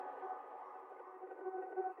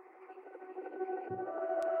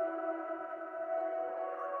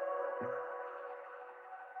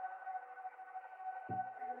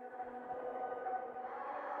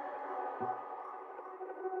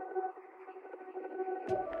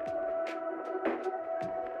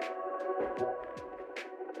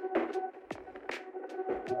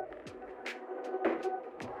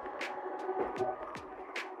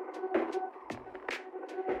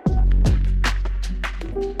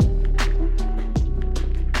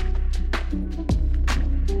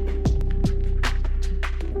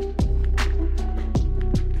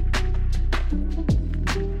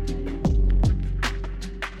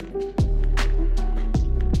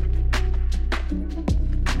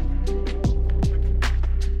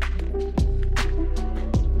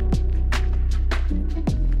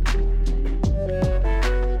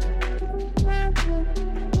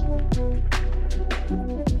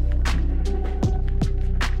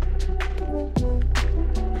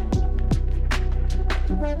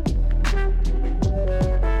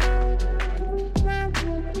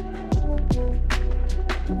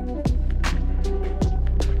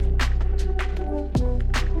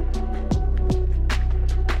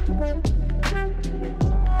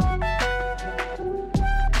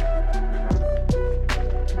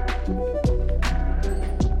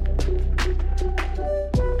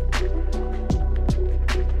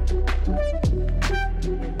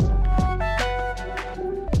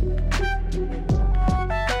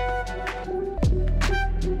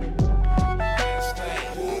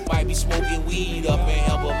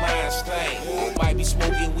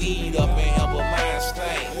weed up in here, but mine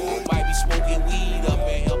stink. Might be smoking weed up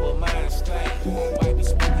in here, but mine stink. Might be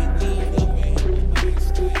smoking weed up in here, but mine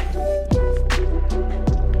stink.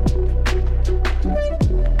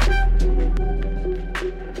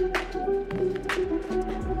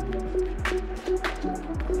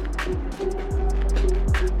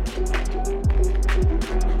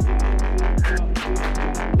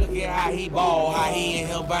 Look at how he ball, how he in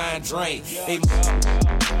here buying drink.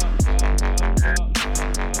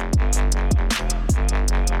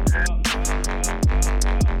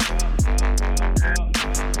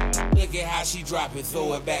 Look at how she drop it,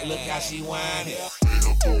 throw it back, look how she whine it.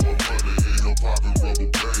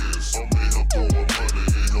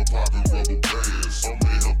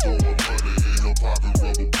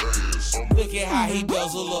 Look at how he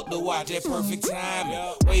guzzle up the watch at perfect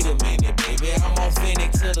timing. Wait a minute, baby, I'm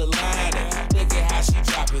authentic to the line. Look at how she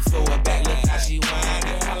drop it, throw it back, look how she whine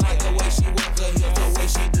it. I like the way she work her hips, the way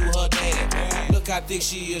she do her dance. Look how thick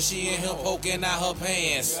she is, she in here poking out her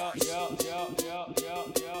pants. I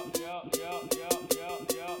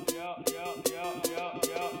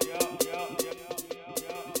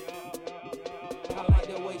like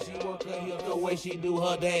the way she work her hips, the way she do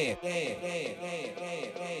her dance.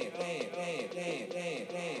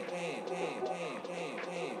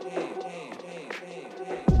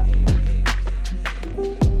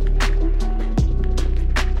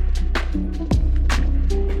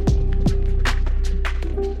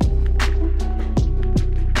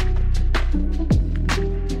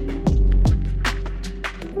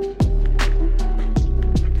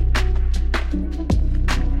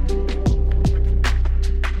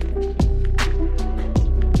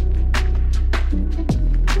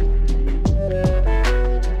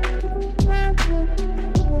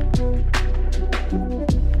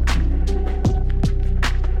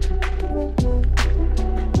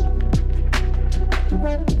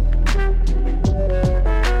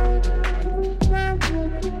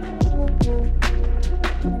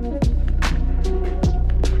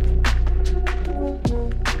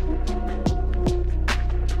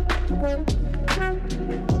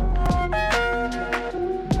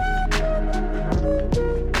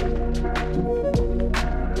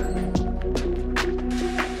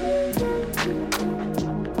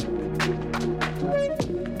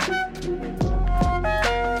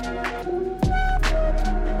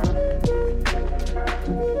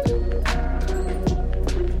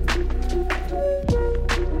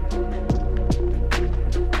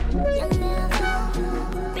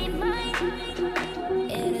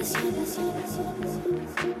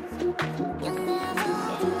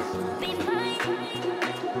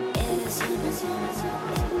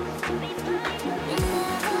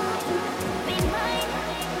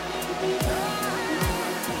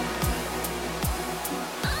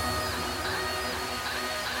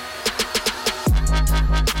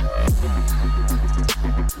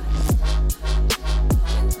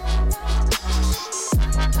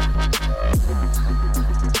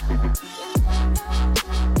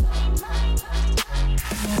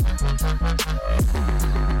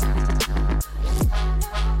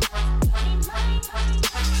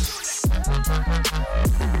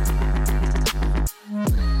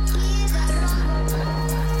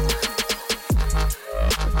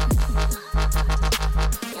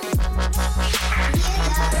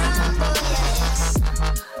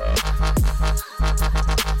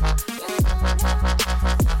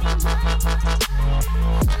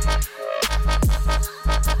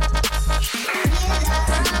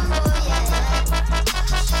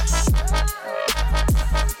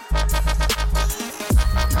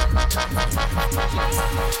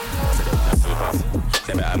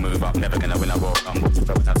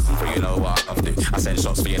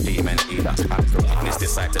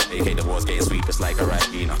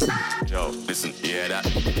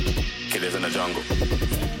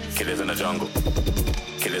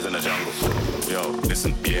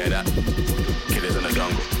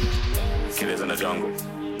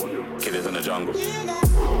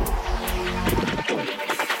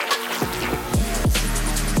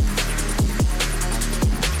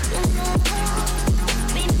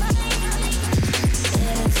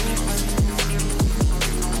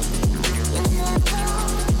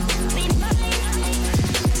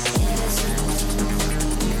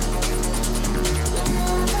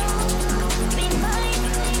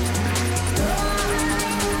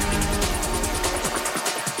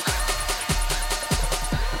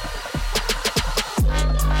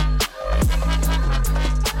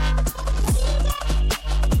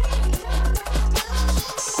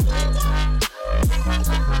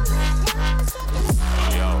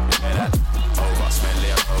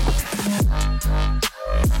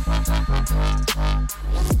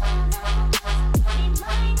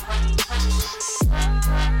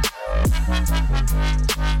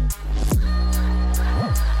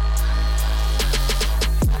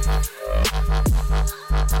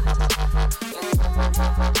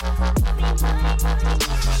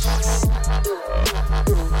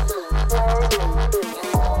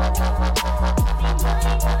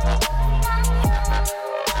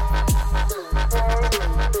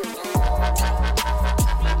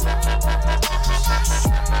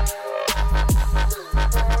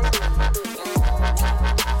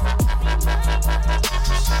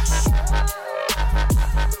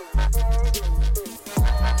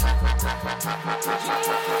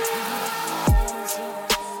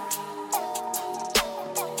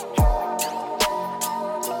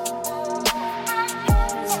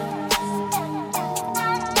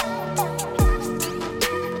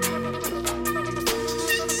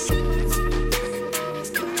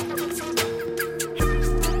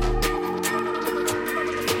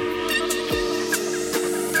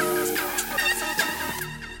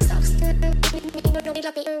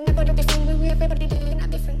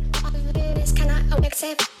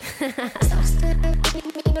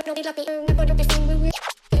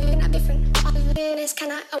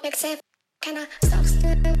 accept? Can I stop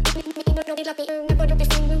staring at me? Nobody love me. Everybody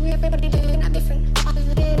different. Everybody doing it different. All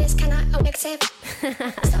of this can I accept?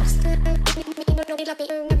 Stop staring at me. Nobody love me.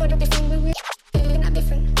 Everybody different. Doing it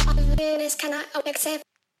different. All of this can I accept?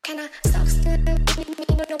 Can I stop staring at me?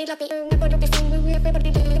 Nobody love me. Everybody different.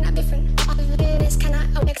 Everybody doing it different. All of this can I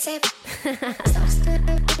accept? Stop staring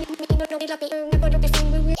at me. Nobody love me. Everybody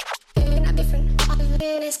different. Doing it different. All of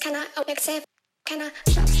this can I accept? Can I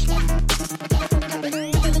stop staring at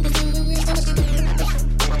me?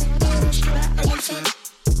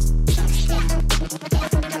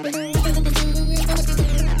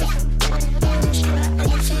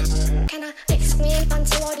 Can I explain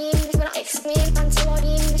until all the end? Will I explain until all the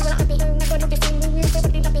end? Will I be never be friend with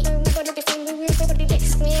everybody? That be never be friend with everybody.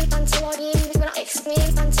 Explain until all the end. Will I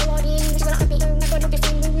explain until all the end? Will I be never be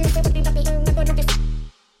friend with everybody? That be never be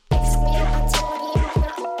explain until all the end.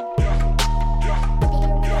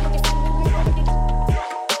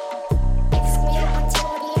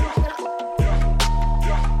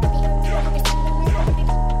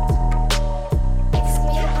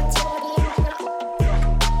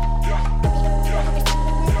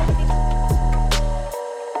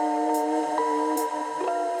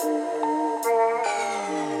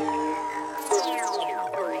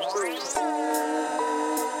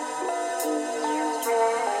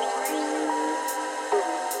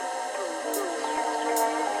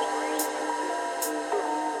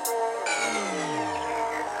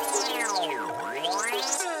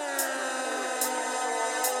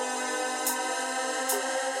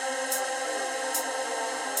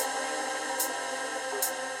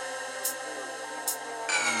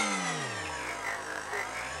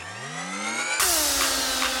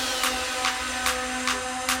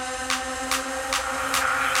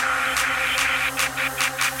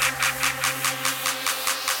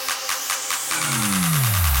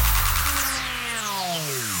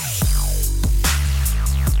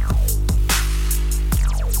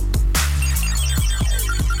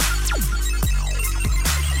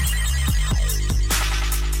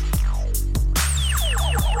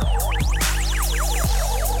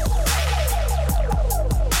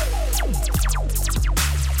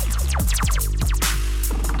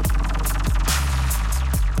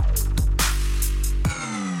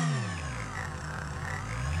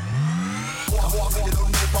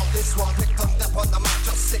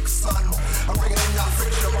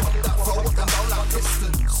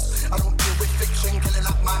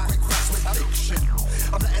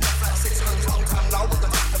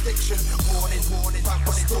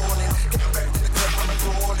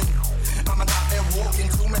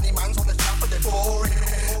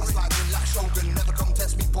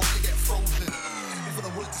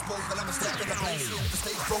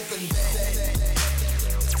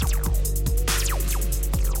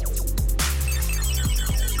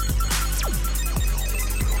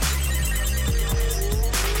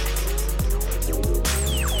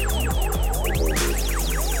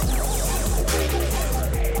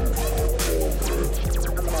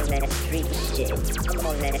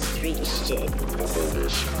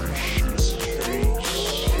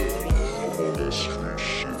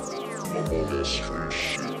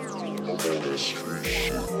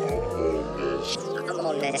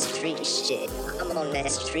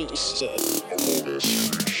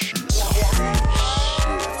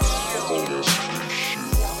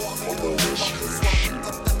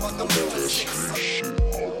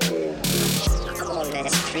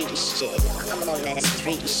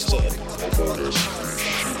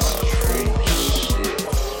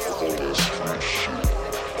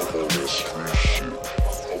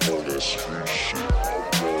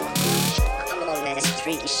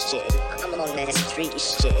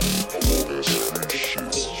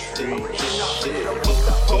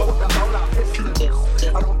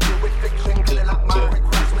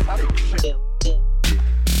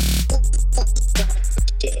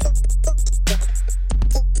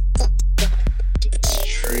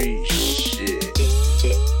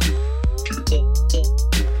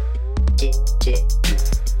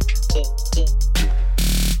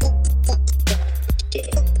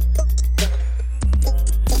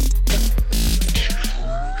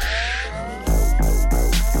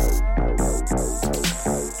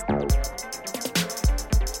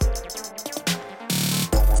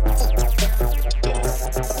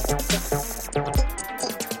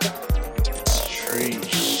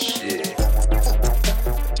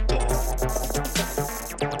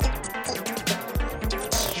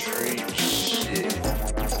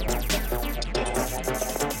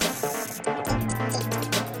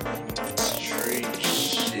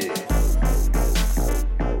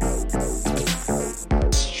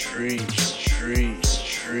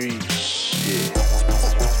 Street shit.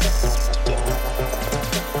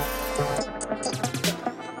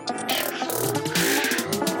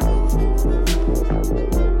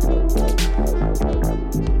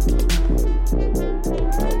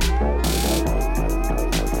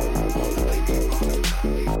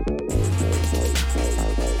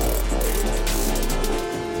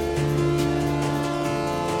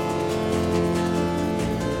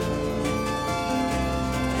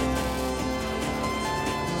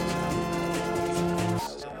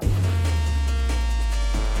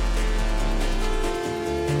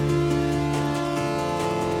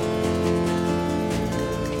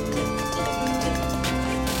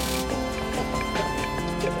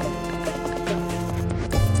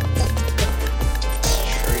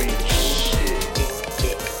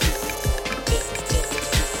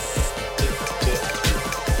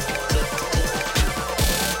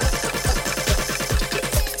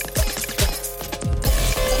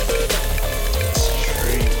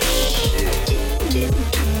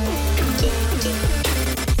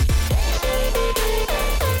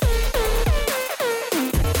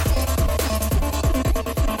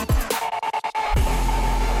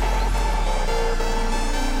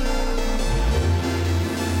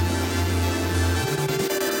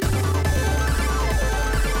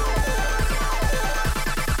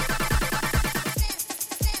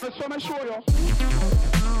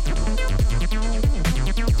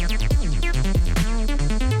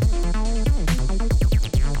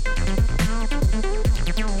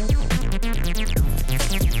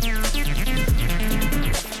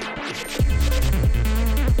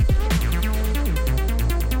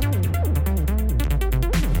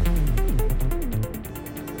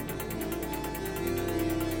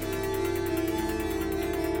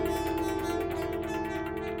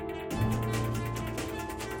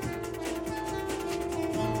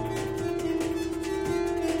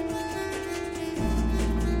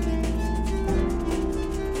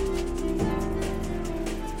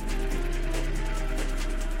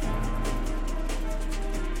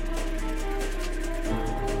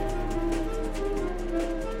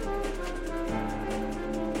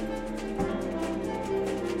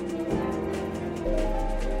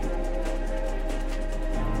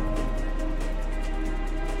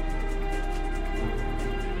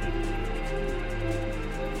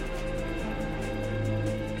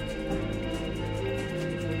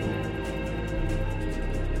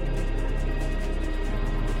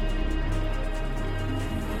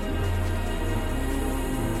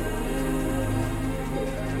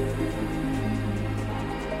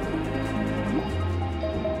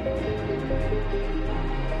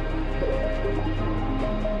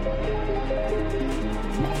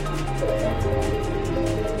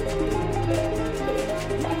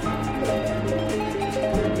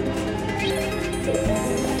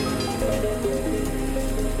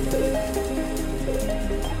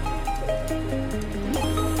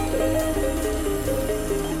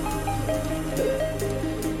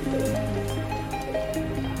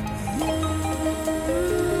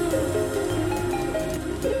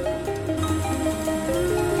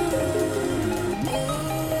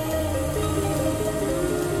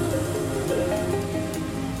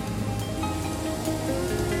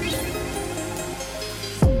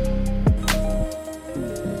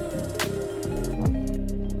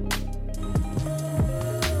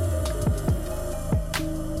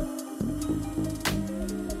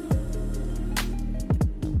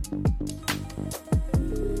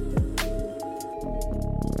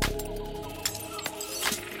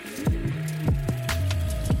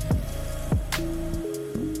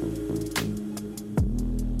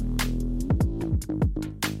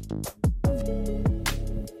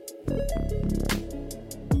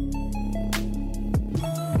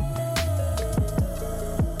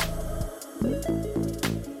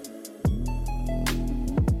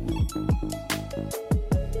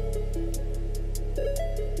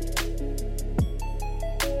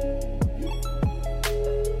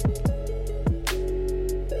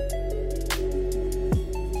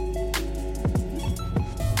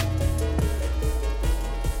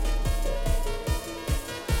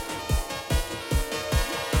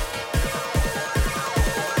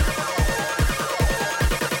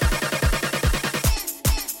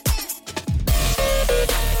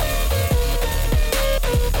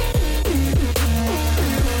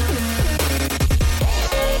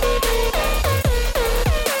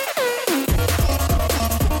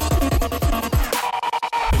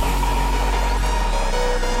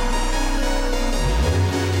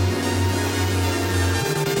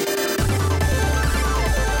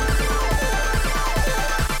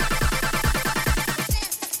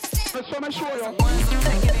 So I'm show you.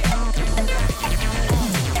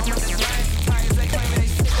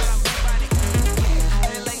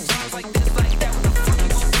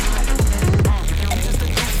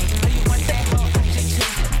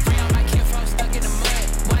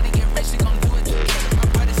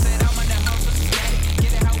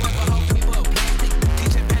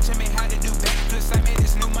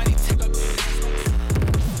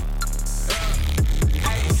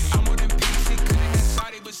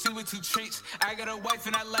 I got a wife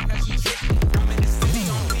and I like how she treat me. I'm in the city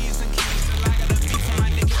on P's and Q's, so I got a beef for my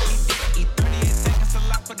nigga. Eat 38 seconds a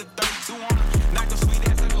lot for the 32 on her. Knock a sweet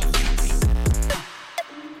ass, I go 50.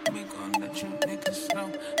 We gon' let you niggas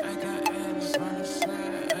know. I got ass on the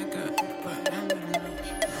side, I got butt in the nose.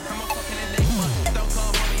 I'm a fucking enigma, don't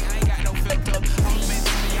call me, I ain't got no filter. I'm a bitch,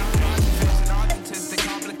 y'all know I'm fashion, artistic,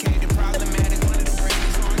 complicated, problematic. One of the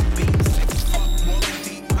greatest on the beat. Sick as fuck, rolling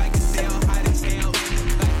deep, like a Dale, hot as hell.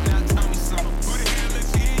 Who the hell is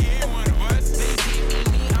he? Yeah, one of us. They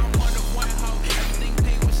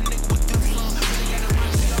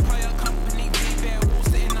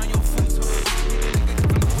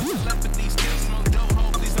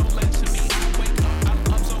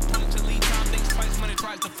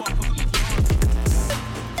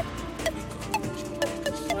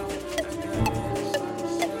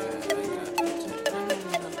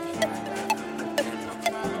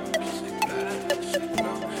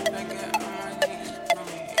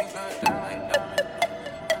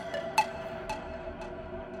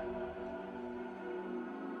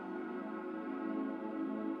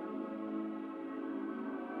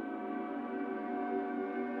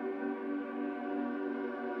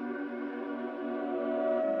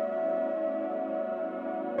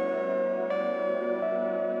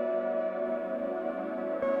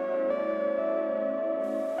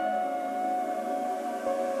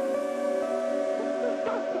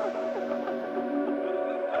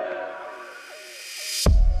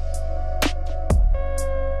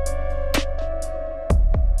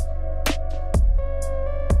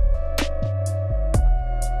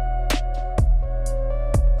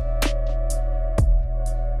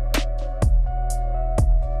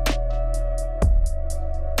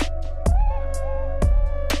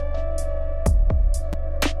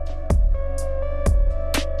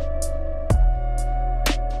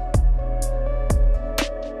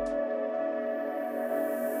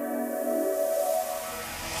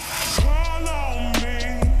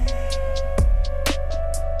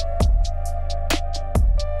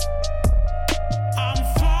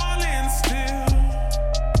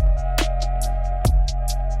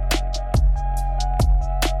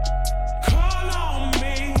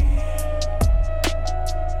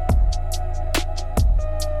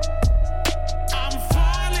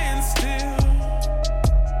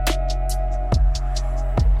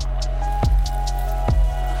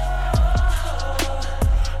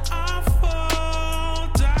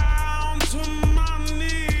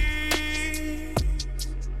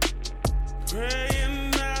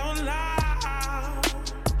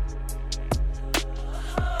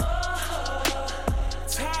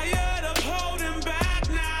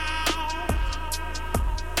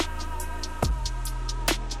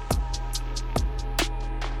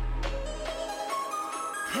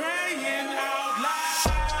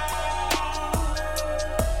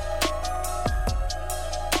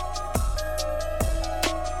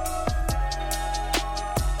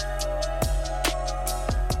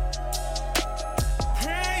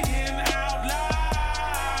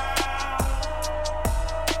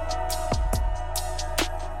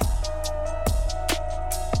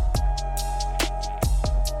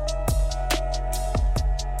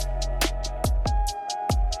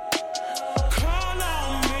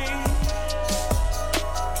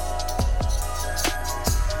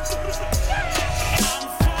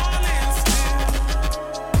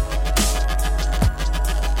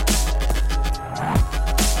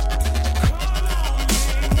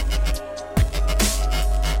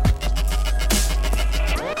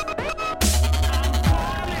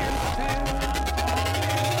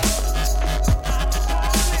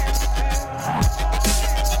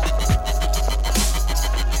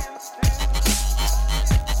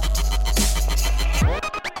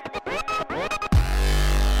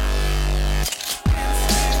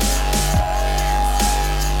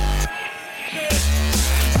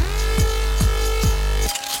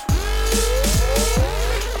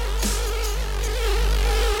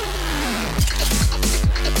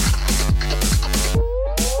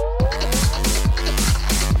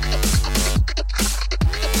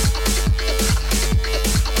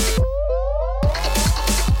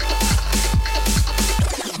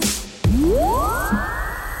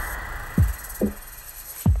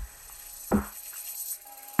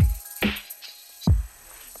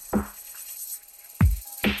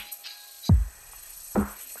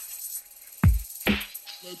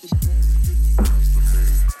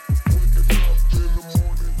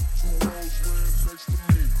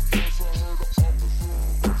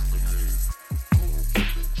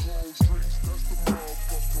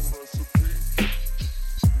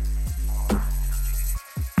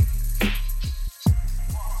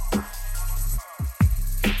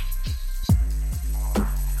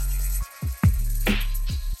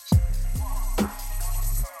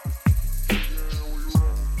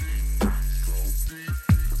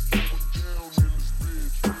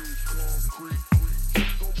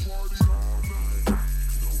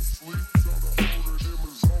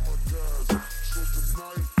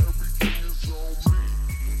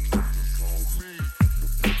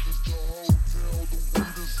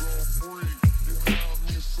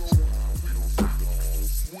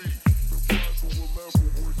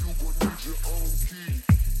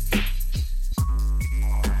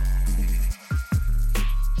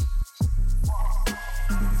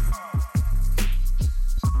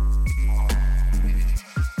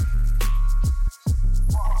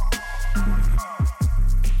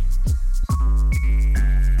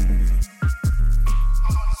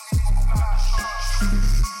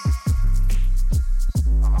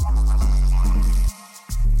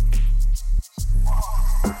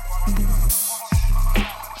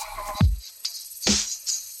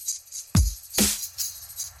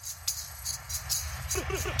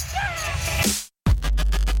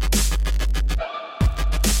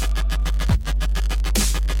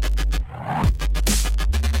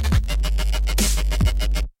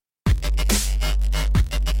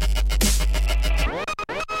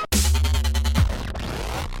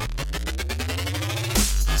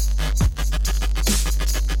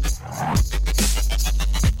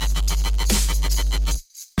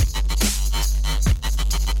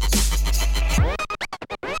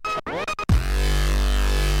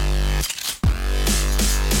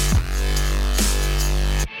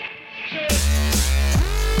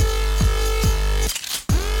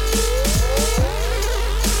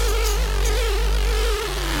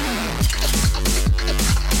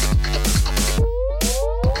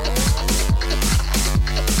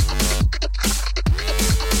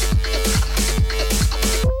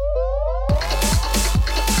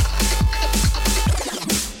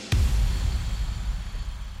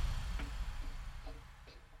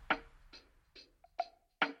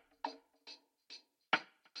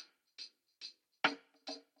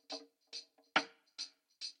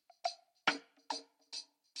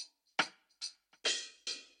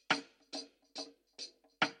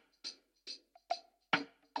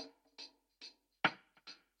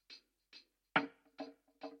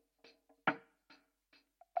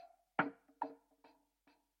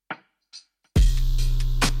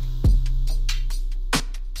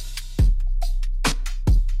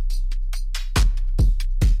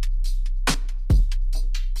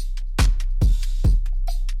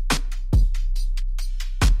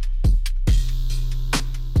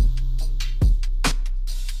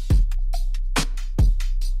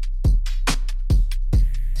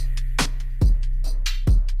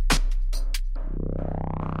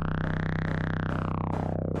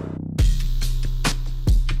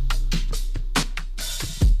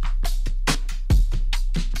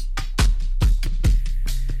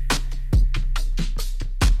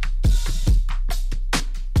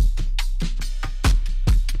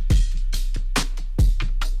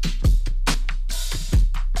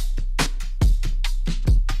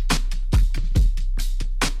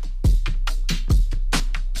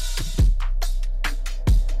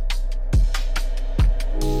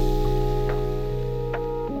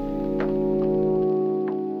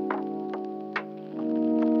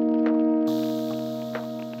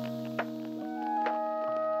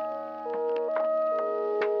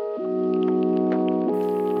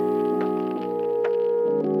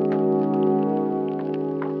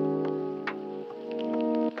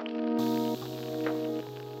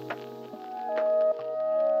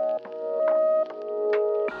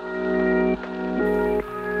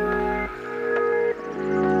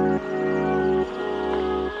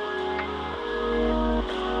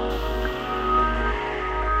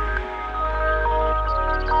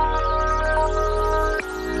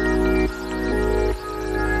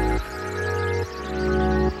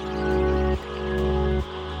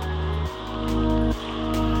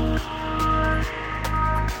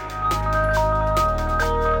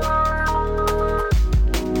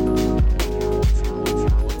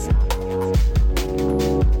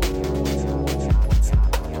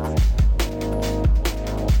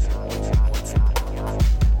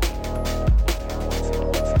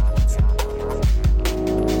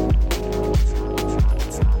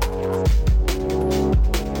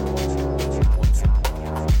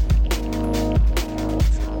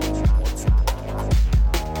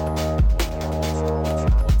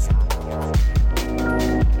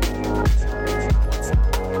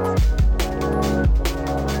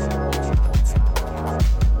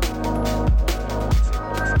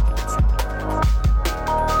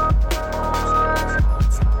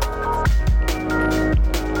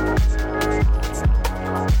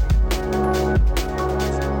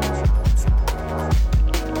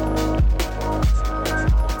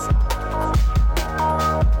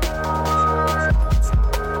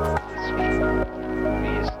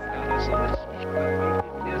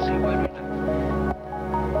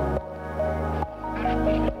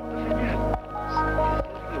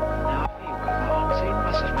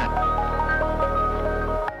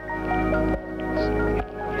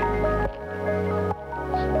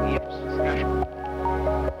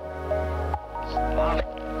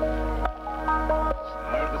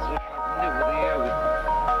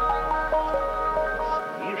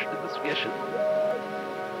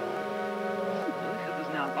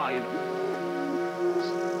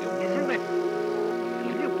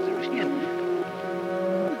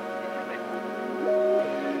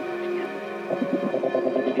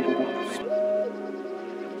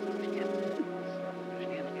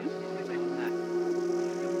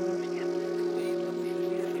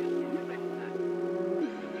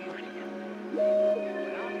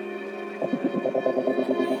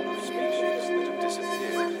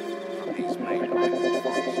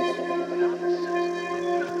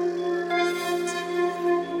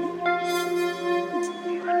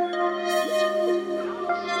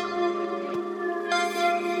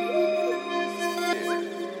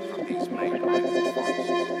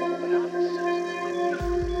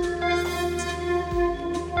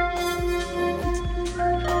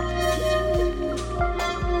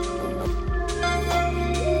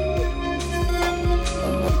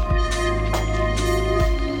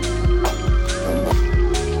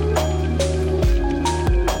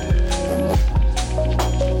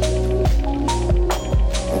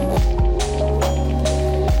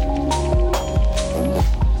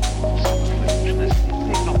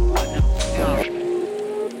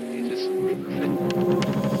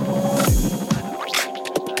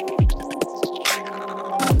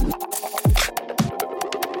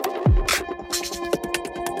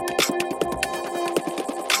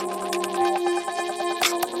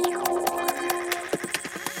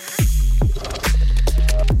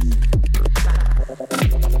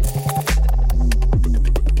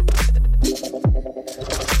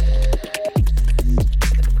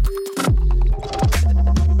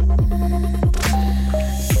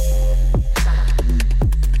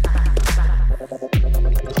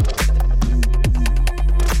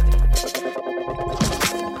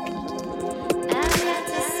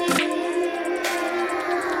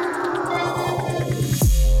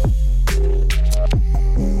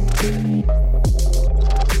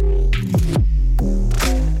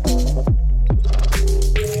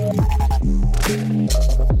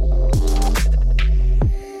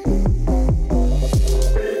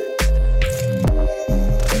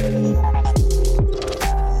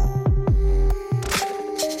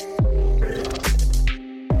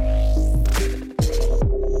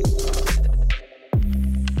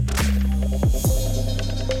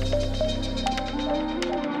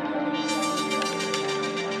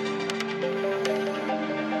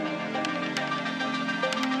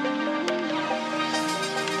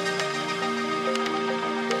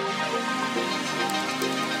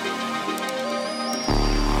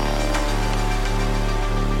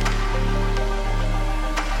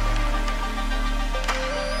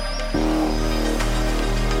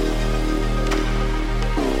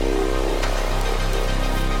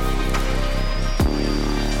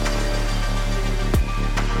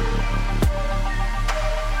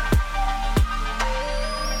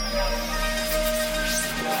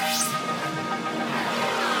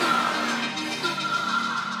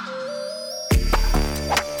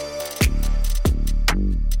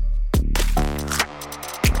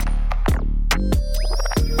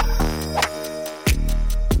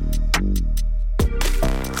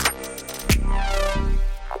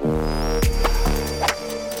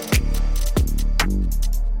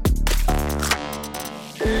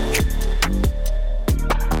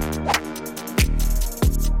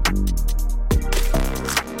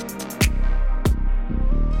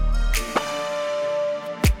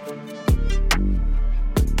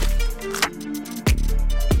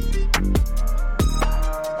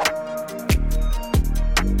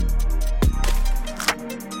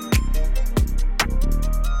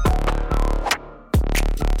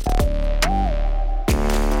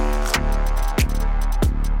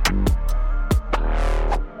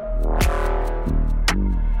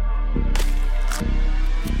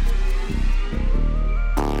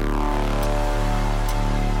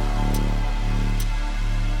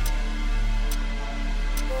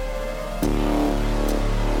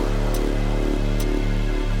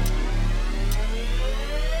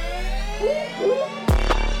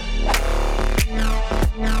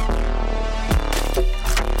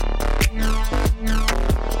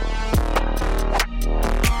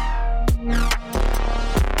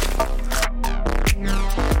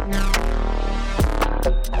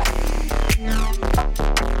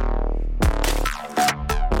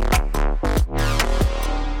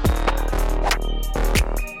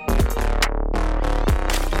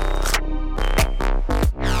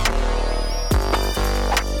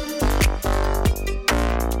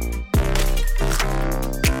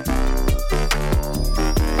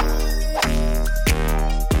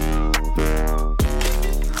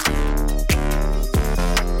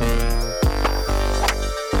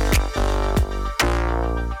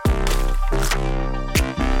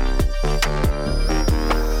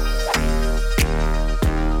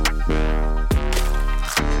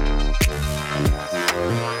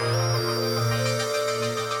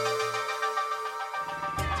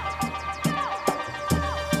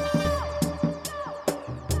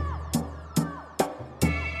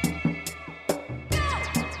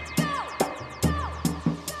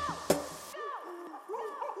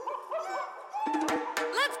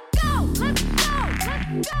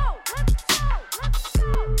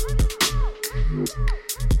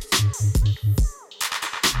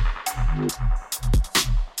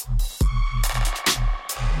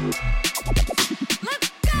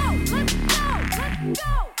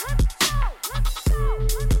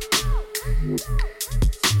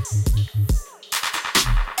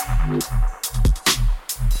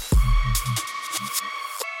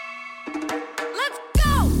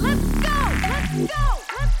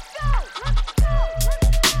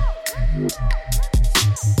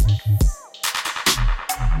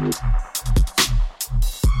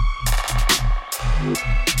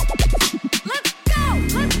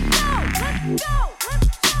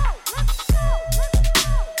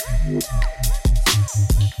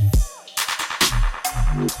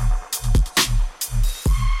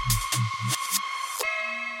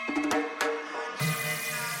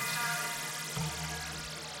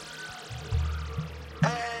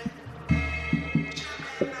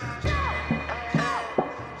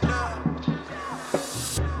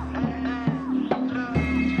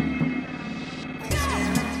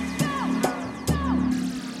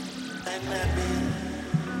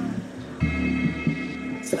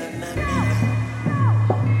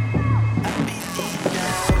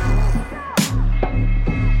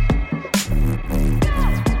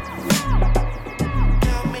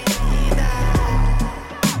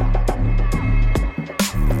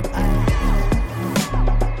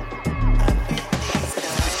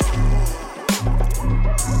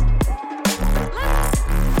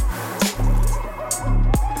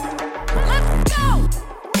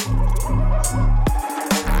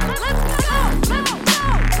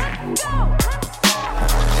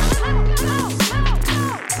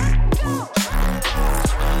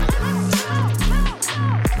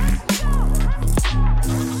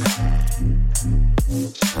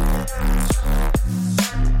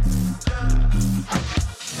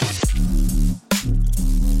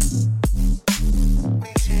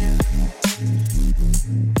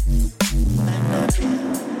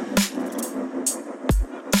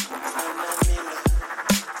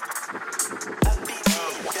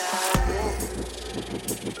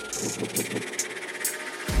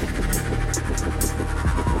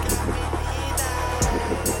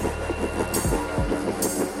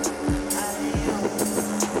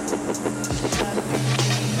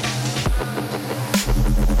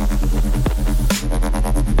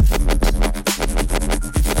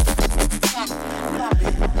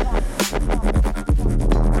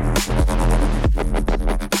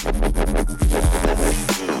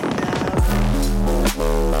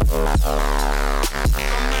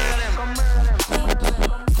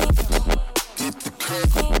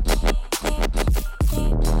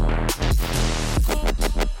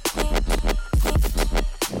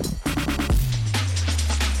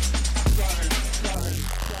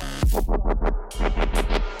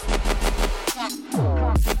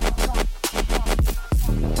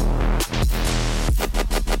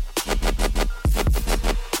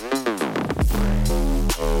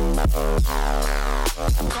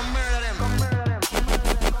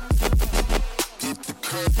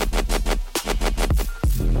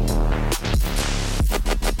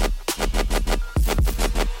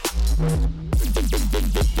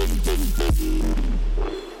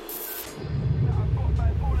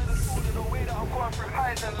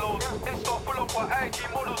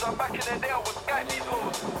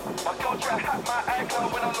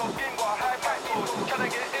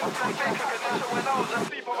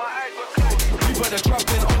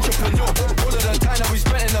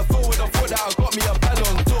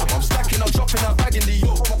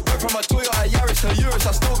Euros,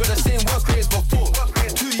 I still got the same work rates before.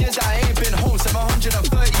 2 years that I ain't been home,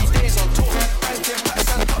 730